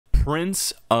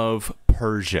Prince of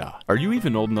Persia. Are you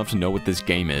even old enough to know what this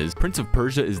game is? Prince of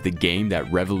Persia is the game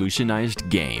that revolutionized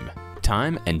game,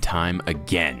 time and time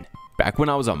again. Back when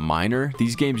I was a minor,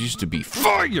 these games used to be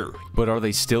fire! But are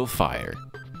they still fire?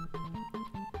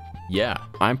 Yeah,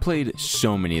 I played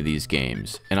so many of these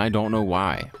games, and I don't know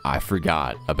why. I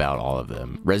forgot about all of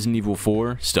them. Resident Evil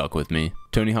 4 stuck with me.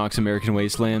 Tony Hawk's American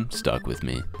Wasteland stuck with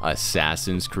me.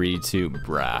 Assassin's Creed 2,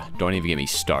 bruh, don't even get me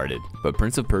started. But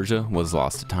Prince of Persia was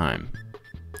lost to time.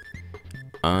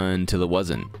 Until it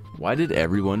wasn't. Why did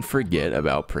everyone forget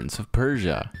about Prince of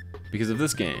Persia? Because of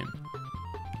this game.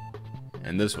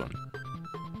 And this one.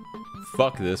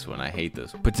 Fuck this one, I hate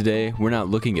this. But today, we're not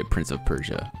looking at Prince of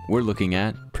Persia. We're looking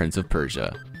at Prince of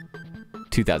Persia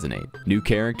 2008. New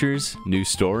characters, new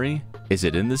story. Is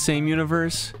it in the same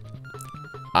universe?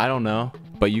 I don't know,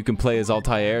 but you can play as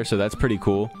Altair, so that's pretty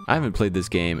cool. I haven't played this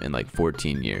game in like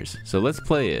 14 years, so let's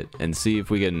play it and see if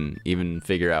we can even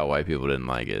figure out why people didn't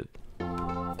like it.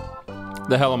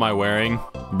 The hell am I wearing?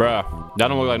 Bruh, that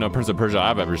don't look like no Prince of Persia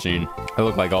I've ever seen. I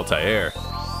look like Altair.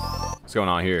 What's going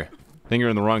on here? Think you're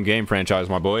in the wrong game franchise,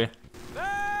 my boy.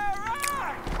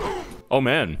 Oh,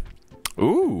 man.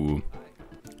 Ooh.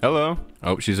 Hello.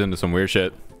 Oh, she's into some weird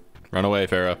shit. Run away,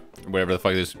 Farah. Whatever the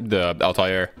fuck is the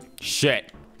Altair.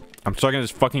 Shit. I'm stuck in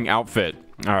this fucking outfit.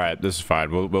 All right, this is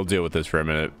fine. We'll deal with this for a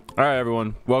minute. All right,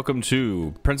 everyone. Welcome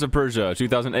to Prince of Persia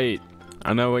 2008.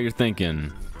 I know what you're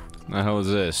thinking. What the hell is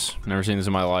this? Never seen this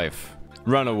in my life.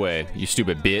 Run away, you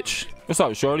stupid bitch. What's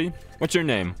up, shorty? What's your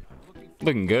name?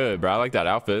 Looking good, bro. I like that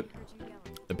outfit.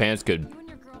 The pants could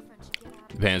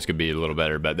be a little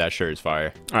better, but that shirt is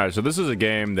fire. All right, so this is a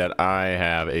game that I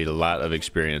have a lot of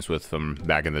experience with from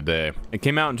back in the day. It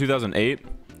came out in 2008.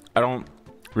 I don't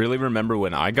really remember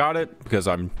when I got it because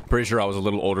I'm pretty sure I was a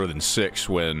little older than 6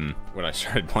 when I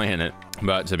started playing it.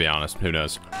 But to be honest, who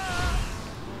knows?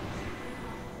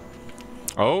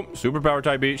 Oh, superpower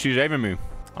type beat. She's saving me.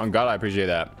 Oh God, I appreciate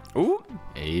that. Ooh,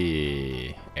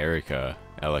 hey, Erica,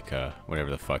 whatever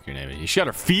the fuck your name is. She got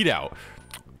her feet out.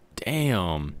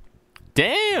 Damn.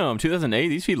 Damn, 2008,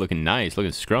 these feet looking nice,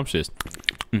 looking scrumptious.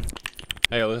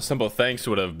 Hey, a simple thanks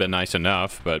would have been nice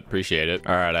enough, but appreciate it.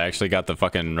 All right, I actually got the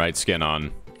fucking right skin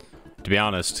on. To be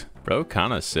honest, bro,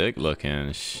 kind of sick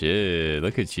looking. Shit,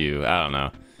 look at you. I don't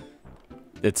know.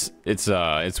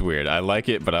 It's weird. I like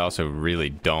it, but I also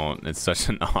really don't. It's such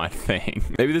an odd thing.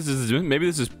 Maybe this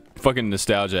is fucking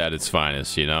nostalgia at its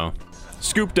finest, you know?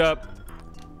 Scooped up.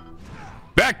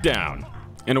 Back down.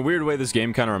 In a weird way, this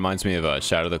game kind of reminds me of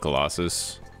Shadow of the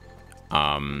Colossus,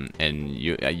 and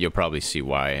you'll probably see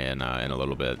why in a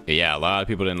little bit. But yeah, a lot of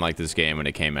people didn't like this game when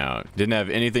it came out. Didn't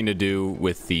have anything to do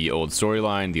with the old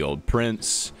storyline, the old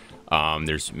prince.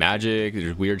 There's magic,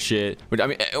 there's weird shit. But I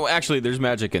mean, actually, there's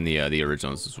magic in the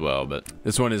originals as well. But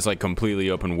this one is like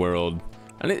completely open world,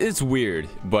 and it's weird,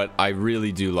 but I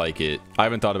really do like it. I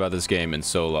haven't thought about this game in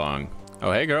so long.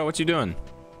 Oh, hey girl, what you doing?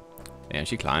 Damn,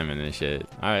 she climbing and shit.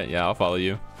 All right, yeah, I'll follow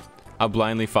you. I'll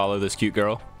blindly follow this cute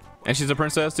girl. And she's a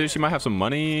princess, dude. She might have some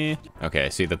money. Okay,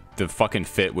 see, the fucking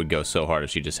fit would go so hard if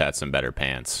she just had some better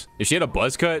pants. If she had a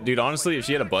buzz cut, dude, honestly, if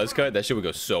she had a buzz cut, that shit would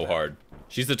go so hard.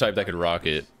 She's the type that could rock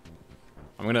it.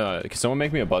 Can someone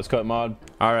make me a buzz cut mod?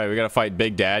 All right, we gotta fight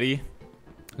Big Daddy.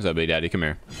 What's up, Big Daddy? Come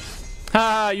here.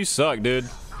 Ha, you suck, dude.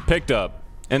 Picked up.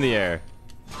 In the air.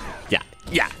 Yeah,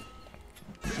 yeah.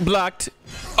 Blocked.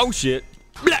 Oh, shit.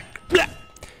 Blocked.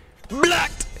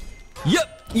 Blocked.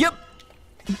 Yep.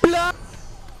 Blocked.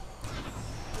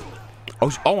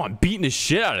 Oh, I'm beating the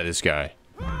shit out of this guy.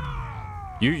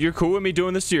 You're cool with me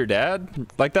doing this to your dad?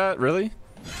 Like that? Really?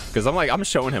 Because I'm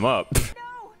showing him up.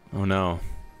 Oh, no.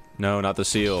 No, not the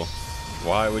seal.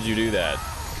 Why would you do that?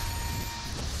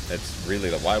 That's really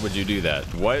why would you do that?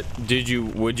 What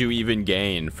would you even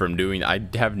gain from doing? I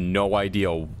have no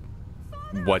idea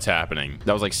what's happening.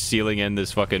 That was like sealing in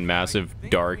this fucking massive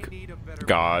dark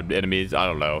god enemies. I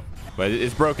don't know, but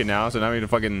it's broken now, so now we need to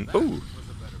fucking ooh.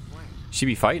 She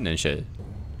be fighting and shit.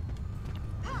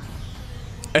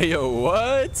 Hey yo,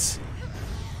 what?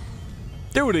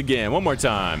 Do it again, one more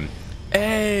time.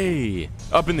 Hey,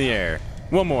 up in the air,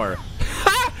 one more.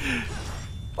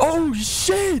 Oh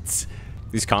shit!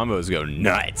 These combos go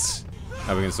nuts.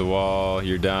 Up against the wall,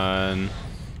 you're done.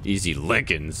 Easy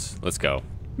lickings. Let's go.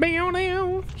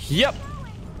 Yep.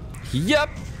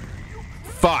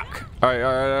 Fuck. All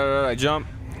right. Jump.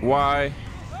 Why?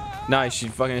 Nice. She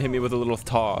fucking hit me with a little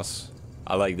toss.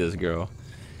 I like this girl.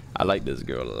 I like this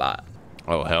girl a lot.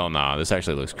 Oh, hell nah. This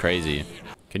actually looks crazy.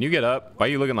 Can you get up? Why are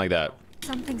you looking like that?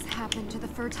 Something's happened to the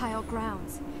fertile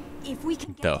grounds. If we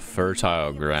can get the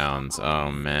fertile grounds. Oh,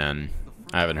 man.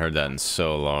 I haven't heard that in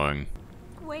so long.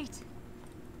 Wait.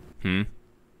 Hmm?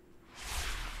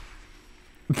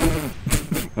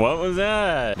 What was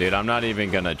that? Dude, I'm not even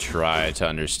gonna try to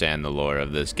understand the lore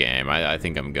of this game. I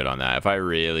think I'm good on that. If I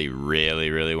really, really,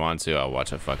 really want to, I'll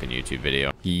watch a fucking YouTube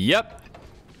video. Yep.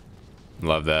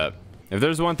 Love that. If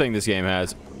there's one thing this game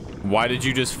has, why did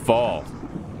you just fall?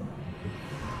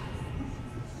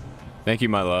 Thank you,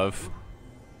 my love.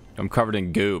 I'm covered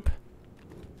in goop.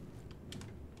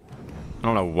 I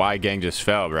don't know why gang just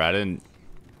fell, bro.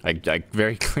 I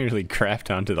very clearly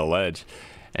crashed onto the ledge.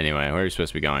 Anyway, where are you supposed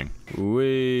to be going?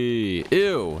 Wee.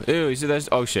 Ew. Ew. You see that?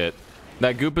 Oh, shit.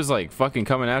 That goop is, like, fucking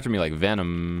coming after me like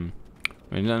venom.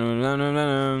 Hey,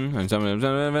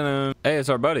 it's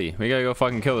our buddy. We gotta go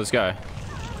fucking kill this guy.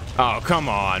 Oh, come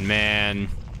on, man.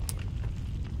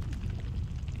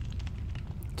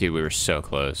 Dude, we were so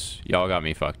close. Y'all got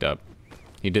me fucked up.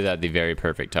 He did that at the very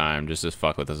perfect time, just to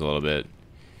fuck with us a little bit.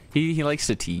 He likes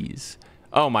to tease.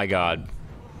 Oh, my God.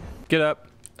 Get up.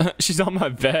 She's on my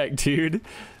back, dude.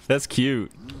 That's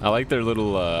cute. I like their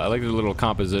little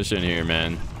composition here,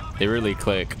 man. They really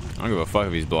click. I don't give a fuck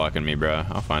if he's blocking me, bro.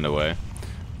 I'll find a way.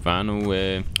 Find a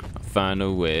way. I'll find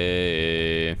a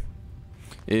way.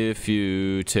 If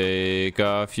you take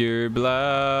off your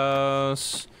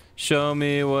blouse, show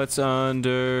me what's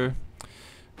under.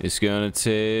 It's gonna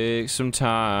take some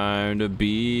time to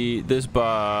beat this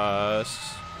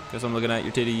boss. Guess I'm looking at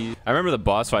your titties. I remember the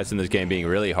boss fights in this game being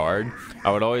really hard.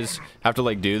 I would always have to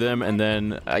like do them, and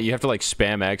then you have to like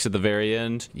spam X at the very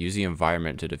end. Use the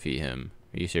environment to defeat him.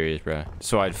 Are you serious, bro?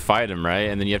 So I'd fight him, right?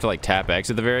 And then you have to like tap X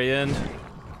at the very end.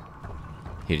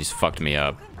 He just fucked me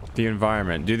up. The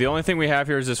environment. Dude, the only thing we have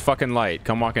here is this fucking light.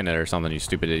 Come walk in it or something, you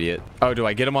stupid idiot. Oh, do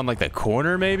I get him on like the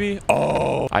corner maybe?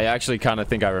 Oh, I actually kind of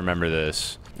think I remember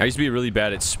this. I used to be really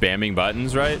bad at spamming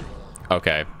buttons, right?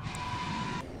 Okay.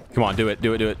 Come on, do it,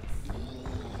 do it, do it.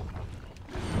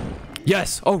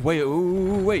 Yes! Oh, wait,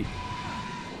 ooh, wait.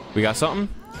 We got something?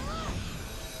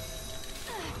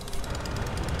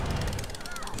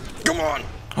 Come on!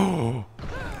 Oh.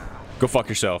 Go fuck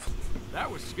yourself. That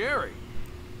was scary.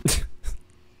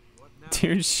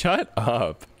 Dude, shut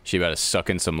up. She about to suck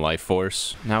in some life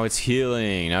force. Now it's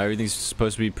healing. Now everything's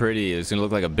supposed to be pretty. It's gonna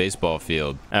look like a baseball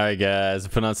field. Alright guys,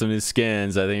 put on some new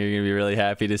skins. I think you're gonna be really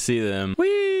happy to see them.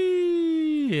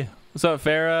 Whee! What's up,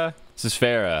 Farah? This is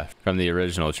Farah from the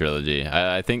original trilogy.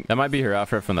 I think that might be her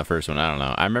outfit from the first one. I don't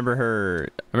know. I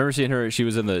remember seeing her. She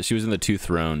was in the Two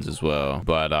Thrones as well,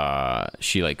 but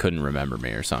she like couldn't remember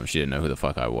me or something. She didn't know who the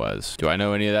fuck I was. Do I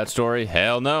know any of that story?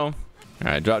 Hell no. All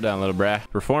right, drop down, little brah.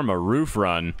 Perform a roof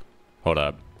run. Hold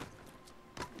up.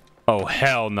 Oh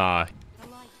hell nah.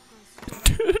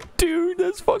 Dude,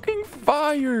 that's fucking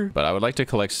fire. But I would like to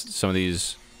collect some of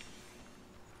these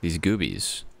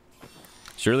goobies.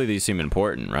 Surely these seem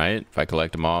important, right? If I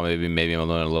collect them all, maybe a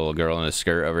little girl in a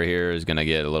skirt over here is gonna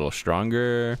get a little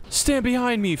stronger. Stand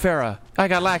behind me, Farah. I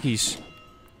got lackeys.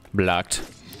 Blocked.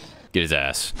 Get his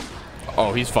ass.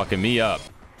 Oh, he's fucking me up.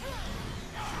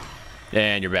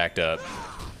 And you're backed up.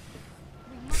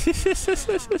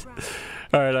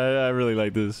 All right, I really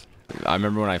like this. I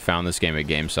remember when I found this game at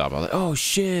GameStop, I was like, oh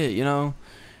shit, you know?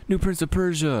 New Prince of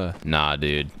Persia. Nah,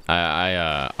 dude.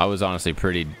 I was honestly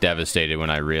pretty devastated when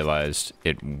I realized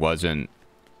it wasn't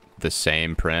the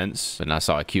same prince. And I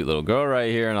saw a cute little girl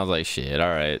right here, and I was like, shit, all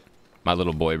right. My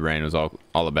little boy brain was all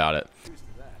about it.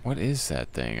 What is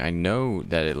that thing? I know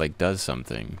that it, like, does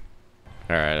something.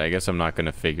 All right, I guess I'm not going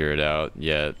to figure it out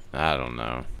yet. I don't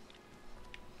know.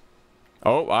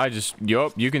 Oh,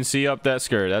 yup, you can see up that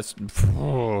skirt. That's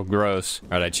gross. All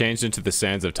right, I changed into the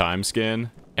Sands of Time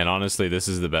skin. And honestly, this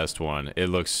is the best one. It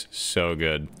looks so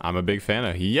good. I'm a big fan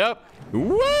of. Yep.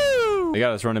 Woo! They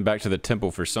got us running back to the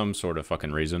temple for some sort of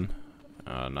fucking reason.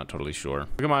 Not totally sure.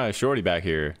 Look at my shorty back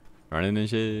here. Running and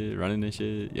shit. Running and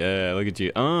shit. Yeah, look at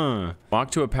you.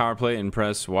 Walk to a power plate and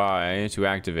press Y to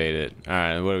activate it. All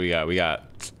right, what do we got? We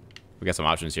got some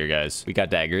options here, guys. We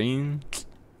got that green.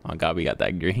 Oh god, we got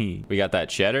that green. We got that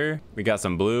cheddar. We got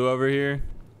some blue over here.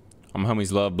 My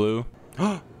homies love blue.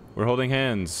 We're holding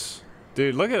hands.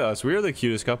 Dude, look at us. We are the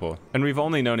cutest couple. And we've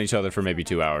only known each other for maybe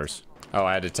 2 hours. Oh,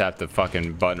 I had to tap the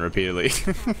fucking button repeatedly.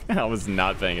 I was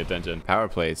not paying attention. Power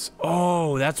plates.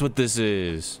 Oh, that's what this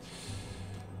is.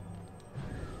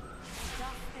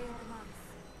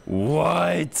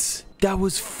 What? That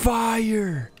was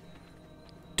fire.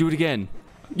 Do it again.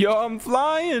 Yo, I'm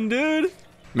flying, dude.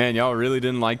 Man, y'all really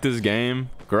didn't like this game?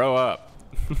 Grow up.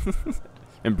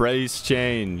 Embrace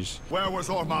change. Where was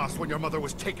Ormas when your mother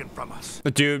was taken from us?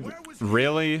 Dude,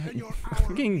 really?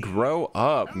 Fucking grow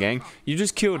up, gang. You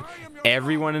just killed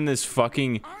everyone in this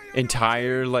fucking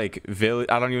entire, like, village.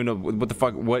 I don't even know what the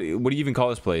fuck. What do you even call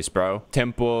this place, bro?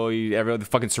 Temple, every other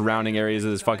fucking surrounding areas of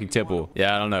this fucking temple.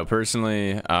 Yeah, I don't know. Personally,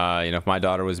 you know, if my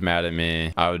daughter was mad at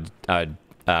me, I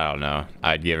don't know.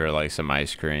 I'd give her like some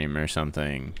ice cream or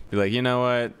something. Be like, you know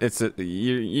what?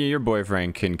 Your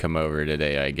boyfriend can come over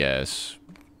today, I guess.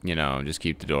 You know, just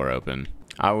keep the door open.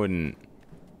 I wouldn't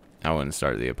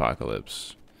start the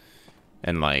apocalypse.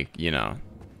 And like, you know,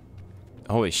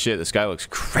 holy shit, this guy looks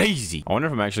crazy. I wonder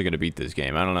if I'm actually gonna beat this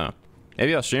game. I don't know.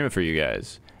 Maybe I'll stream it for you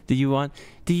guys. Do you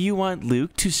want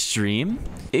Luke to stream?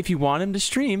 If you want him to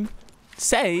stream,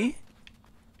 say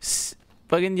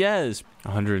fucking yes.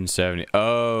 170.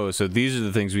 Oh, so these are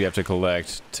the things we have to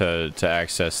collect to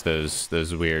access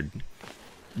those weird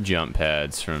jump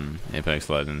pads from Apex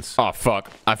Legends. Oh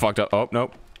fuck, I fucked up. Oh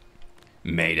nope,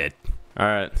 made it. All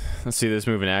right, let's see this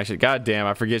move in action. God damn,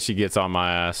 I forget she gets on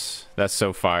my ass. That's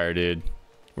so fire, dude.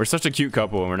 We're such a cute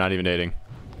couple and we're not even dating.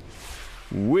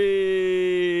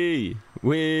 Wee.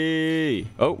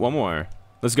 Oh, one more.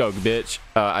 Let's go, bitch.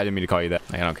 I didn't mean to call you that.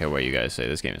 I don't care what you guys say.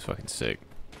 This game is fucking sick.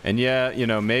 And yeah, you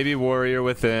know, maybe Warrior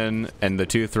Within and the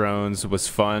Two Thrones was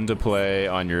fun to play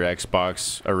on your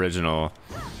Xbox original,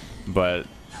 but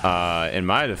in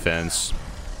my defense,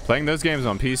 playing those games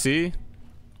on PC,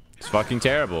 it's fucking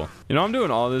terrible. You know, I'm doing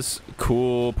all this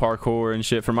cool parkour and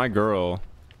shit for my girl.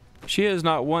 She has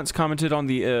not once commented on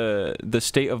the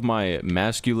state of my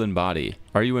masculine body.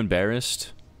 Are you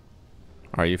embarrassed?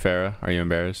 Are you, Farah? Are you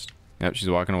embarrassed? Yep, she's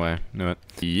walking away. Knew it.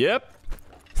 Yep.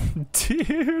 Dude,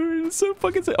 it's so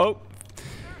fucking sick. Oh.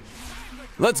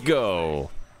 Let's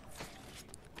go.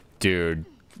 Dude,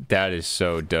 that is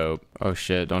so dope. Oh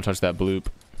shit, don't touch that bloop.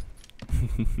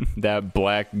 That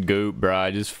black goop, bro.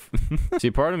 I just see,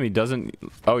 part of me doesn't.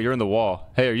 Oh, you're in the wall.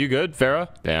 Hey, are you good, Farah?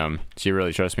 Damn, she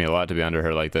really trusts me a lot to be under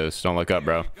her like this. Don't look up,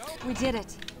 bro. We did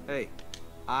it. Hey,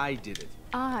 I did it.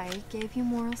 I gave you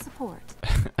moral support.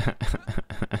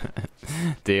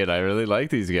 Dude, I really like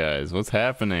these guys. What's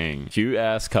happening? Cute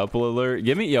ass couple alert.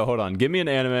 Hold on. Give me an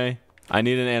anime. I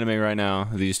need an anime right now.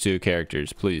 These two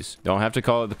characters, please. Don't have to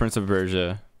call it the Prince of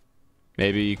Persia.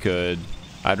 Maybe you could.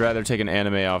 I'd rather take an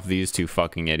anime off these two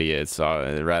fucking idiots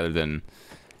rather than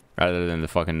the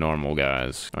fucking normal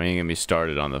guys. I ain't gonna be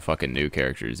started on the fucking new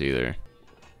characters either.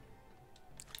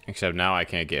 Except now I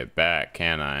can't get back,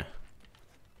 can I?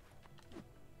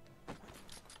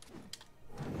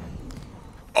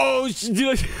 Oh,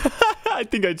 dude, I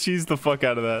think I cheesed the fuck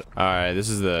out of that. All right, this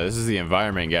is the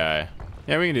environment guy.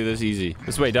 Yeah, we can do this easy.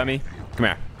 This way, dummy. Come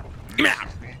here. Come here.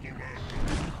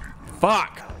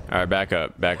 Fuck. All right, back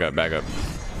up. Back up. Back up.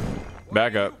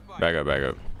 Back up. Back up. Back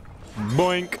up.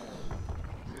 Boink.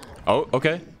 Oh,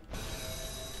 okay.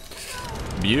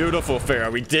 Beautiful,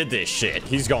 Farah. We did this shit.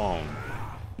 He's gone.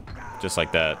 Just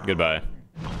like that. Goodbye.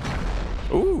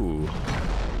 Ooh.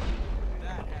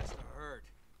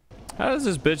 How does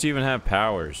this bitch even have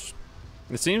powers?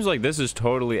 It seems like this is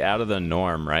totally out of the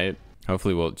norm, right?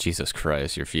 Hopefully we'll... Jesus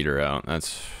Christ, your feet are out.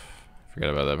 That's...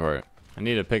 Forget about that part. I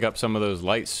need to pick up some of those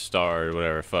light star or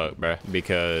whatever, fuck, bruh.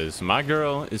 Because my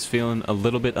girl is feeling a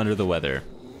little bit under the weather.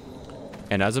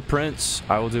 And as a prince,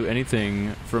 I will do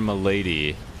anything from a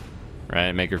lady.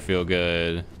 Right? Make her feel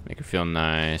good. Make her feel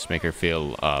nice. Make her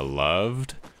feel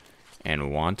loved.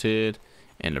 And wanted.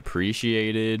 And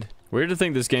appreciated. Weird to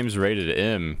think this game's rated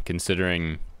M,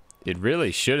 considering it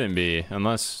really shouldn't be,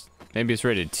 unless maybe it's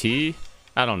rated T?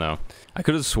 I don't know. I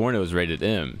could have sworn it was rated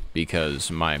M, because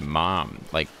my mom,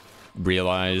 like,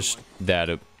 realized that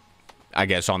it, I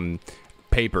guess on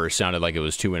paper, sounded like it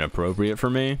was too inappropriate for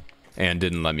me, and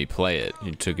didn't let me play it.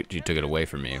 She took it away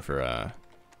from me for a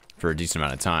decent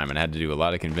amount of time, and I had to do a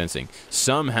lot of convincing.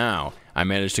 Somehow, I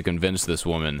managed to convince this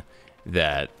woman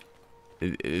that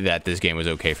this game was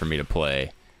okay for me to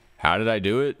play. How did I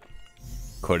do it?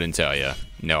 Couldn't tell ya.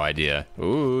 No idea.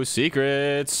 Ooh,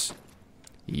 secrets.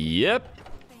 Yep.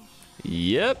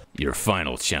 Yep. Your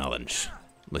final challenge.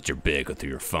 Let your big go through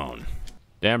your phone.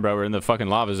 Damn, bro, we're in the fucking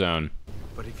lava zone.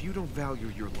 But if you don't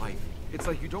value your life, it's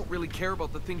like you don't really care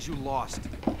about the things you lost.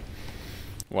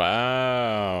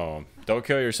 Wow. Don't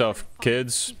kill yourself,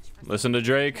 kids. Listen to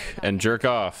Drake and jerk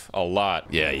off a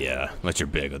lot. Yeah. Let your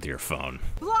big go through your phone.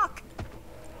 Block!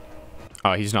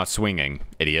 Oh, he's not swinging,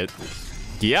 idiot.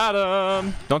 Got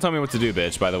him! Don't tell me what to do,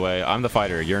 bitch, by the way. I'm the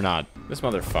fighter, you're not. This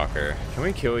motherfucker. Can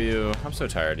we kill you? I'm so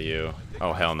tired of you.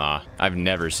 Oh, hell nah. I've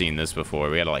never seen this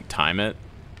before. We gotta, like, time it?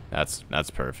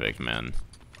 That's perfect, man.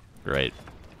 Great.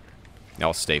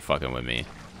 Y'all stay fucking with me.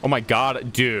 Oh my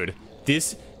god, dude.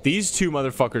 This These two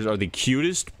motherfuckers are the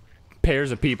cutest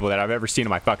pairs of people that I've ever seen in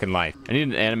my fucking life. I need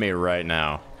an anime right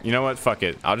now. You know what? Fuck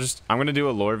it. I'm gonna do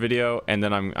a lore video, and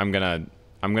then I'm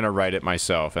gonna write it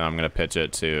myself, and I'm gonna pitch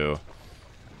it to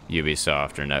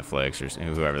Ubisoft or Netflix or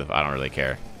whoever. I don't really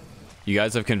care. You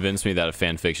guys have convinced me that a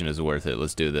fan fiction is worth it.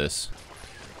 Let's do this.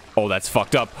 Oh, that's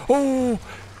fucked up. Oh,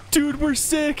 dude, we're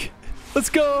sick. Let's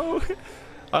go.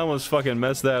 I almost fucking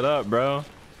messed that up, bro.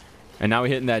 And now we're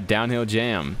hitting that downhill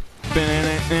jam.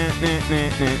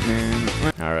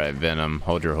 All right, Venom,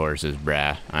 hold your horses,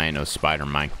 brah. I ain't no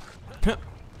Spider-Man.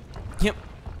 Yep.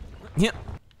 Yep.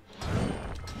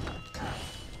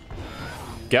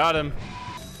 Got him.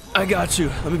 I got you.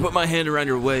 Let me put my hand around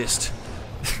your waist.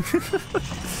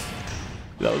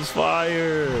 That was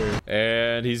fire.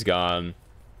 And he's gone.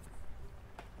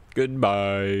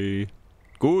 Goodbye.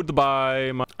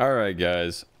 Goodbye. Alright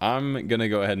guys, I'm gonna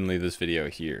go ahead and leave this video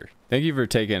here. Thank you for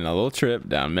taking a little trip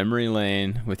down memory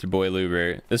lane with your boy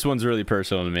Lubert. This one's really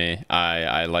personal to me.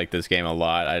 I like this game a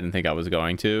lot. I didn't think I was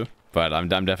going to, but I'm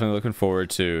definitely looking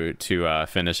forward to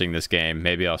finishing this game.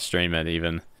 Maybe I'll stream it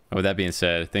even. With that being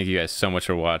said, thank you guys so much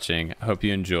for watching. I hope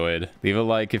you enjoyed. Leave a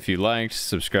like if you liked,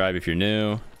 subscribe if you're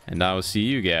new, and I will see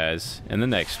you guys in the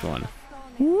next one.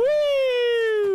 Woo!